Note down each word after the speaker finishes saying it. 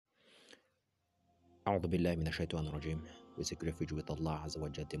أعوذ بالله من الشيطان الرجيم. We seek refuge with Allah Azza wa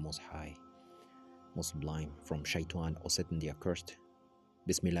Jalla, the Most High, Most Sublime, from Shaitan or Satan the accursed.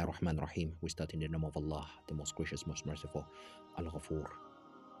 Bismillah ar-Rahman ar-Rahim. We start in the name of Allah, the Most Gracious, Most Merciful, Al-Ghafur,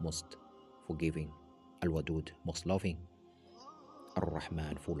 Most Forgiving, Al-Wadud, Most Loving,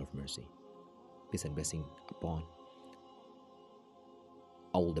 Ar-Rahman, full of mercy. Peace and blessing upon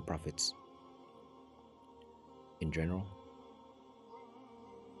all the prophets in general,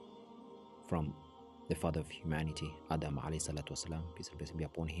 from the father of humanity, Adam alayhi salatu wasalam, peace and blessing be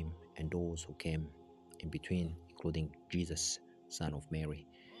upon him, and those who came in between, including Jesus, son of Mary,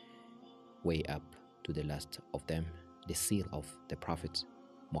 way up to the last of them, the seal of the prophet,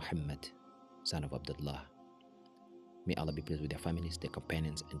 Muhammad, son of Abdullah. May Allah be pleased with their families, their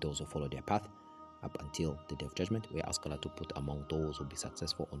companions, and those who follow their path up until the day of judgment. We ask Allah to put among those who will be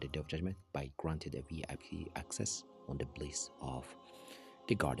successful on the day of judgment by granting a VIP access on the bliss of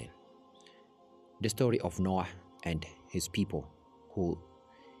the garden. The story of Noah and his people who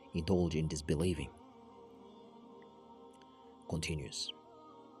indulge in disbelieving continues.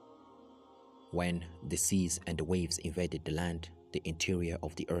 When the seas and the waves invaded the land, the interior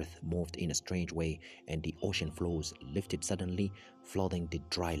of the earth moved in a strange way, and the ocean flows lifted suddenly, flooding the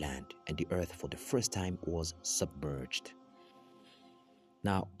dry land, and the earth for the first time was submerged.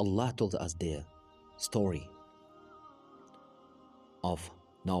 Now, Allah told us the story of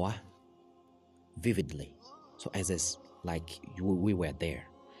Noah vividly, so as is like we were there.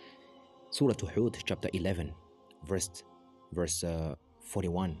 Surah Hud, chapter 11, verse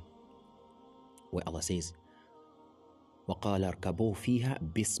 41, where Allah says, وَقَالَ ارْكَبُوا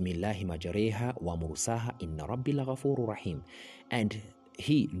فِيهَا بِسْمِ اللَّهِ مَجْرَيْهَا وَمُرْسَاهَا إِنَّ رَبِّي لَغَفُورٌ رَحِيمٌ. And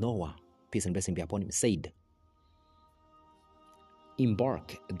he, Noah, peace and blessing be upon him, said,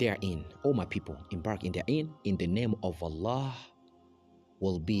 embark therein, O my people, embark in therein, in the name of Allah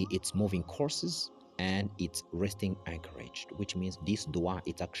will be its moving courses and its resting anchorage, which means this dua,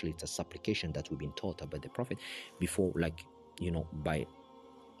 it's a supplication that we've been taught about the Prophet before, like, by,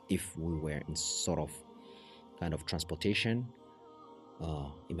 if we were in sort of kind of transportation,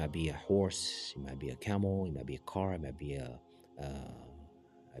 it might be a horse, it might be a camel, it might be a car, it might be a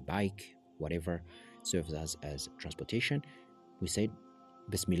bike, whatever serves as transportation. We said,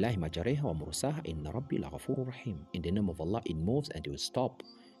 Bismillah majariha wa mursaha inna rabbi laghafurur rahim. In the name of Allah, it moves and it will stop,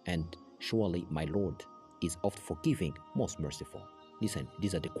 and surely my Lord is oft forgiving, most merciful. Listen,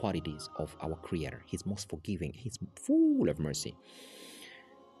 these are the qualities of our Creator. He's most forgiving, He's full of mercy.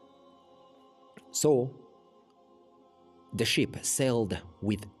 So the ship sailed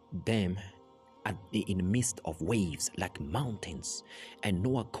with them in the midst of waves like mountains, and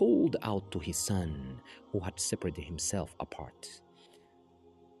Noah called out to his son who had separated himself apart.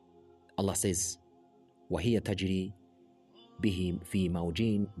 Allah says, وَهِيَ تَجْرِي بِهِ فِي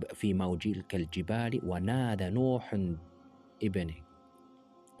مَوْجٍ كَالْجِبَالِ وَنَادَى نُوحٌ ابْنَهُ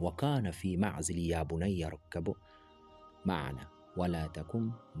وَكَانَ فِي مَعْزِلٍ يَا بُنَيَّ ارْكَبْ مَعَنَا وَلَا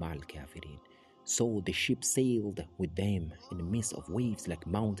تَكُنْ مَعَ الْكَافِرِينَ. So the ship sailed with them in the midst of waves like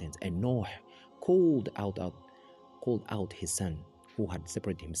mountains, and Noah called out his son who had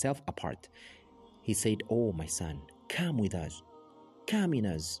separated himself apart. He said, "Oh my son, come with us, come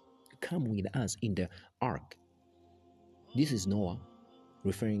with us in the ark." This is Noah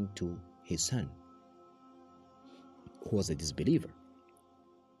referring to his son, who was a disbeliever.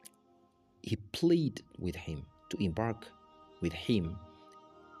 He pleaded with him to embark with him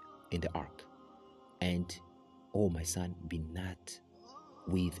in the ark. And, oh my son, be not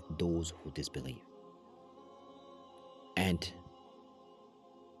with those who disbelieve. And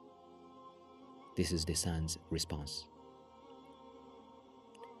this is the son's response.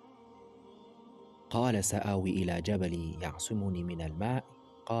 قال سآوي إلى جبل يعصمني من الماء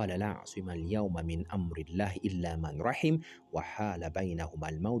قال لا عاصم اليوم من أمر الله إلا من رحم وحال بينهما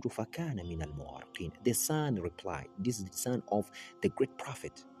الموج فكان من المغرقين. The son replied, this is the son of the great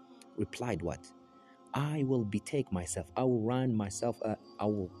prophet, replied what? I will betake myself, I will run myself, I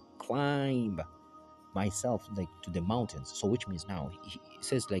will climb myself like to the mountains. So which means now he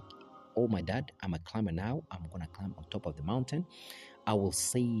says like, oh my dad, I'm a climber now, I'm gonna climb on top of the mountain. I will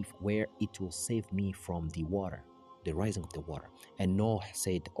save where it will save me from the water, the rising of the water. And Noah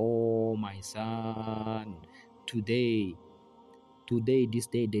said, oh my son, today, this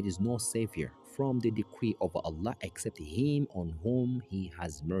day, there is no savior from the decree of Allah except him on whom he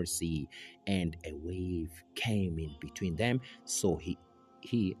has mercy. And a wave came in between them, so he,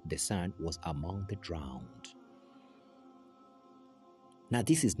 the son, was among the drowned. Now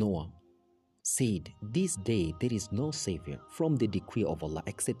this is Noah said, this day there is no savior from the decree of Allah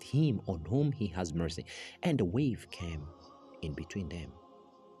except him on whom he has mercy. And a wave came in between them.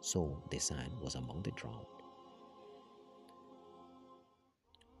 So the son was among the drowned.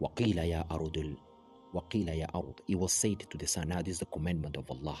 وَقِيلَ يَا أَرْضُ وَقِيلَ يَا أَرْضُ. It was said to the sun. Now this is the commandment of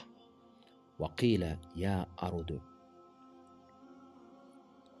Allah. وَقِيلَ يَا أَرْضُ.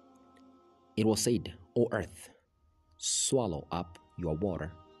 It was said, O earth, swallow up your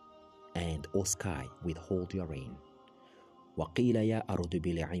water, and O sky, withhold your rain. وَقِيلَ يَا أَرْضُ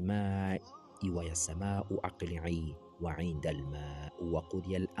بِالْعِمَاءِ وَيَا السَّمَاءُ أَقْلِعِي وَعِندَ الْمَاءُ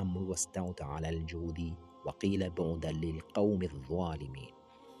وَقُضِيَ الْأَمْرُ وَاسْتَوَتْ عَلَى الْجُودِ وَقِيلَ بُعْدًا لِلْقَوْمِ الظَّالِمِينَ.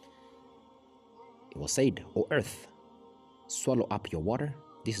 It was said, O earth, swallow up your water.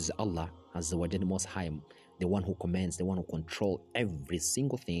 This is Allah, Azza wa Jalla, Most High, the one who commands, the one who controls every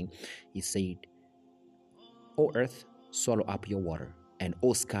single thing. He said, O earth, swallow up your water, and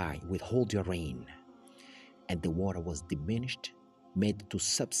O sky, withhold your rain. And the water was diminished, made to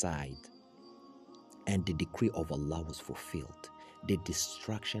subside, and the decree of Allah was fulfilled. The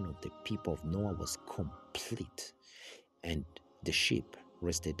destruction of the people of Noah was complete, and the ship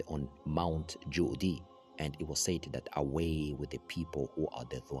rested on Mount Judi, and it was said that away with the people who are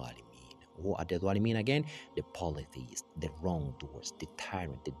the Dhalimin. Who are the Dhalimin again? The polytheists, the wrongdoers, the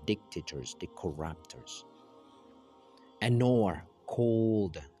tyrants, the dictators, the corruptors. And Noah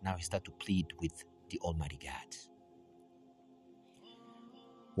called, now he started to plead with the Almighty God.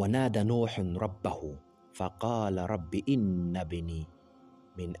 وَنَادَى نُوحٌ رَبَّهُ فَقَالَ رَبِّ إِنَّ ابْنِي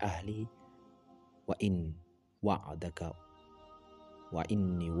مِنْ أَهْلِي وَإِنِّي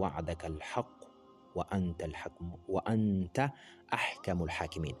وَعْدَكَ الْحَقُّ وَأَنْتَ أَحْكَمُ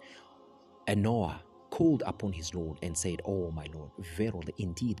الْحَاكِمِينَ. And Noah called upon his Lord and said, Oh my Lord, verily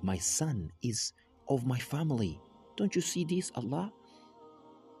indeed my son is of my family. Don't you see this, Allah?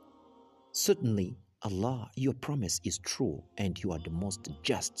 Certainly, Allah, your promise is true, and you are the most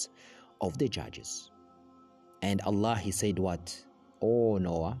just of the judges. And Allah, he said what? Oh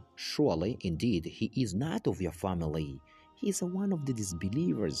Noah, surely indeed he is not of your family. He is one of the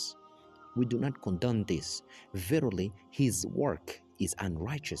disbelievers. We do not condone this. Verily, his work is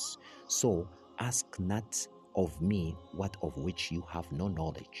unrighteous. So ask not of me what of which you have no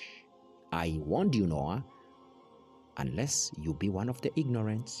knowledge. I warned you, Noah, unless you be one of the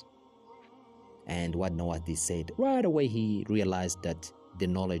ignorant. And what Noah did said, right away he realized that the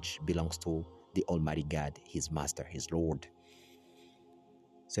knowledge belongs to the Almighty God, his master, his Lord.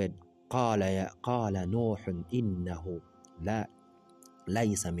 Said, قال نوح إنه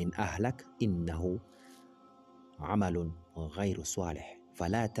ليس من أهلك إنه عمل غير صالح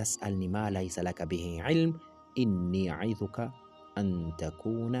فلا تسألني ما ليس لك به علم إني أعظك أن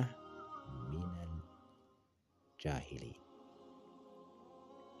تكون من الجاهلين.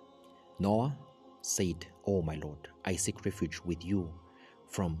 Noah said, Oh my Lord, I seek refuge with you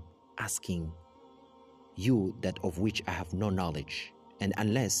from asking you that of which I have no knowledge. And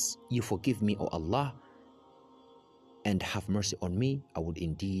unless you forgive me, O Allah, and have mercy on me, I would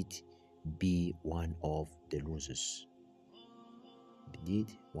indeed be one of the losers.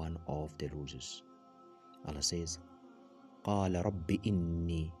 Indeed, one of the losers. Allah says, قال رب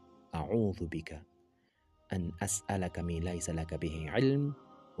إني أعوذ بك أن أسألك من ليس لك به علم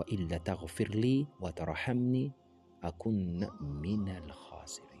وإلا تغفر لي وترحمني أكن من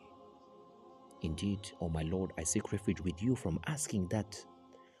الخاسرين. Indeed, O my Lord, I seek refuge with you from asking that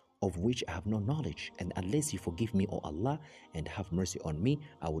of which I have no knowledge, and unless you forgive me, O Allah, and have mercy on me,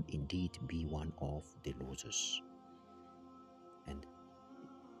 I would indeed be one of the losers. And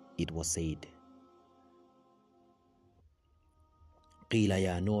it was said, قيل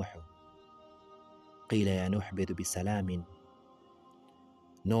يا نوح اهبط بسلام.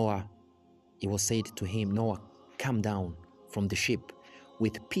 Noah, it was said to him, Noah, come down from the ship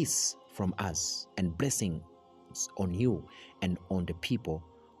with peace from us and blessings on you and on the people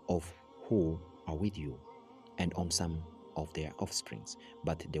of who are with you and on some of their offsprings.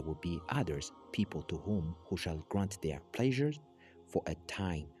 But there will be others, people to whom who shall grant their pleasures for a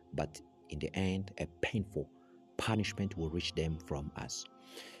time, but in the end a painful punishment will reach them from us.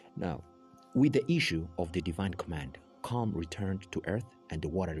 Now, with the issue of the divine command, calm returned to earth, and the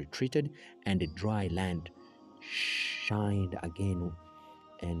water retreated, and the dry land shined again,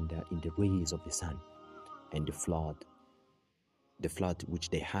 and in the rays of the sun, and the flood which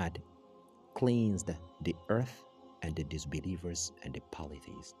they had cleansed the earth and the disbelievers and the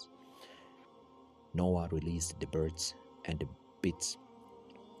polytheists. Noah released the birds and the beasts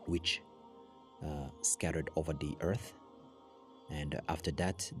which scattered over the earth, and after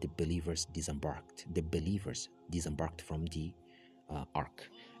that the believers disembarked. From the ark,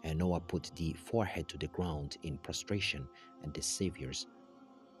 and Noah put the forehead to the ground in prostration, and the saviors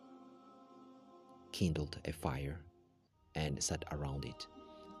kindled a fire and sat around it.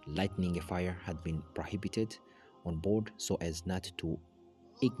 Lighting a fire had been prohibited on board so as not to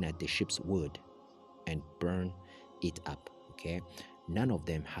ignite the ship's wood and burn it up. Okay, none of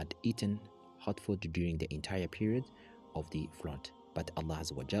them had eaten hot food during the entire period of the flood, but Allah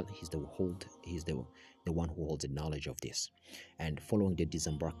Azza wa Jal, He's the one who holds the knowledge of this. And following the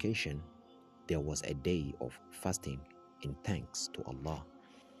disembarkation, there was a day of fasting in thanks to Allah.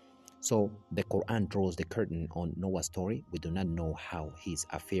 So the Quran draws the curtain on Noah's story. We do not know how his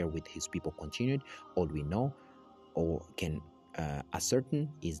affair with his people continued. All we know or can ascertain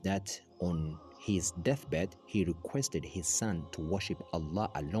is that on his deathbed, he requested his son to worship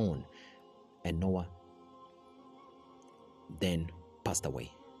Allah alone, and Noah then passed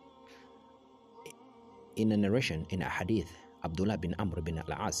away. In a narration, in a hadith, Abdullah bin Amr bin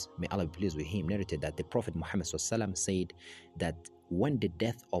al-As, may Allah be pleased with him, narrated that the Prophet Muhammad said that when the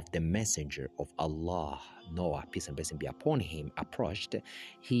death of the messenger of Allah, Noah, peace and blessing be upon him, approached,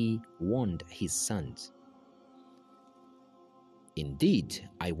 he warned his sons, "Indeed,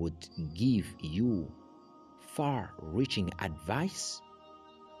 I would give you far-reaching advice,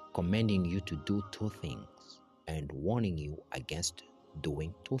 commending you to do two things and warning you against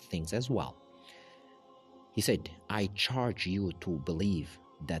doing two things as well." He said, "I charge you to believe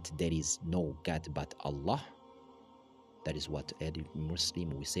that there is no God but Allah." That is what every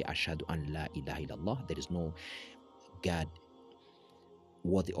Muslim we say, "Ashhadu an la ilaha illallah." There is no God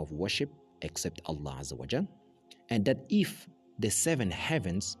worthy of worship except Allah Azza wa Jal. And that if the seven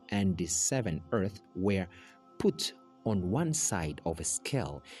heavens and the seven earth were put on one side of a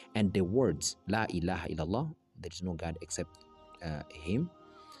scale, and the words La ilaha illallah, there is no God except Him,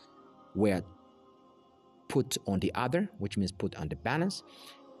 were put on the other, which means put on the balance,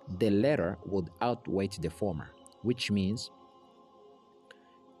 the latter would outweigh the former, which means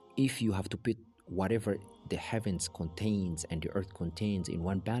if you have to put whatever the heavens contains and the earth contains in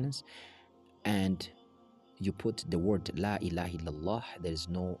one balance, and you put the word La ilaha illallah, there is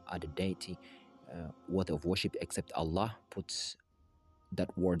no other deity worthy of worship except Allah, puts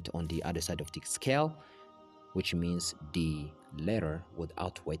that word on the other side of the scale, which means the latter would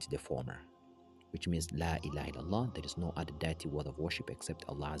outweigh the former, which means La ilaha illallah, there is no other deity worthy of worship except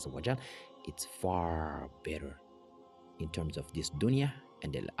Allah Azza wa Jal. It's far better in terms of this dunya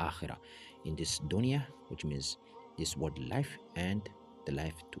and the akhirah. In this dunya, which means this world life and the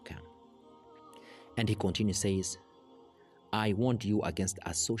life to come. And he continues, says, "I warned you against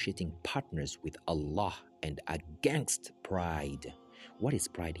associating partners with Allah and against pride." What is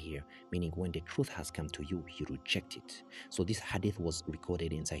pride here? Meaning when the truth has come to you, you reject it. So this hadith was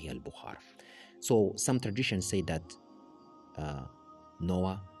recorded in Sahih al-Bukhari. So some traditions say that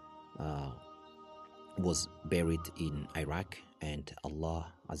Noah was buried in Iraq, and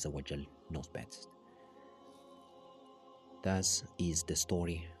Allah Azza wa Jal knows best. Thus is the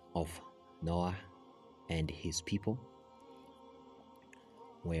story of Noah and his people,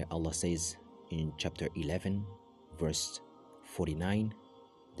 where Allah says in chapter 11 verse 49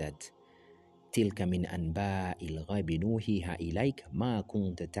 that تلك من أنباء الغيب نوحيها إليك ما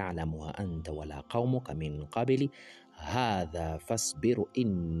كنت تعلمها أنت ولا قومك من قبل هذا فاصبر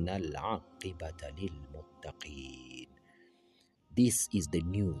إن العاقبة للمتقين. This is the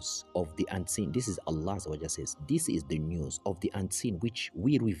news of the unseen. This is Allah says, this is the news of the unseen which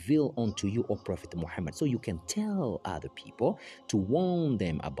we reveal unto you, O Prophet Muhammad. So you can tell other people to warn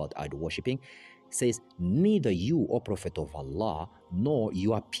them about idol worshipping. Says, neither you, O Prophet of Allah, nor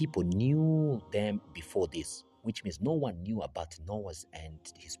your people knew them before this, which means no one knew about Noah and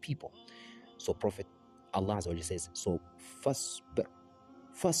his people. So Prophet Allah says, so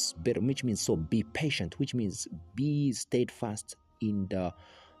fasbir, which means so be patient, which means be steadfast in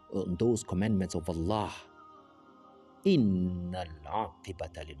those commandments of Allah. Innal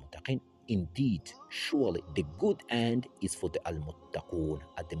aqibata lil muttaqin. Indeed, surely the good end is for the al-muttaqun.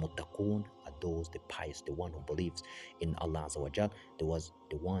 At the muttaqun are those, the pious, the one who believes in Allah Azza wa Jal, the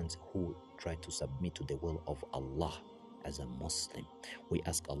ones who try to submit to the will of Allah as a Muslim. We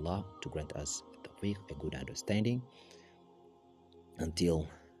ask Allah to grant us tawfiq, a good understanding. Until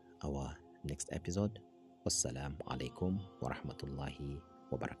our next episode, wassalamu alaikum wa rahmatullahi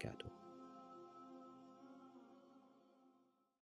wa barakatuh.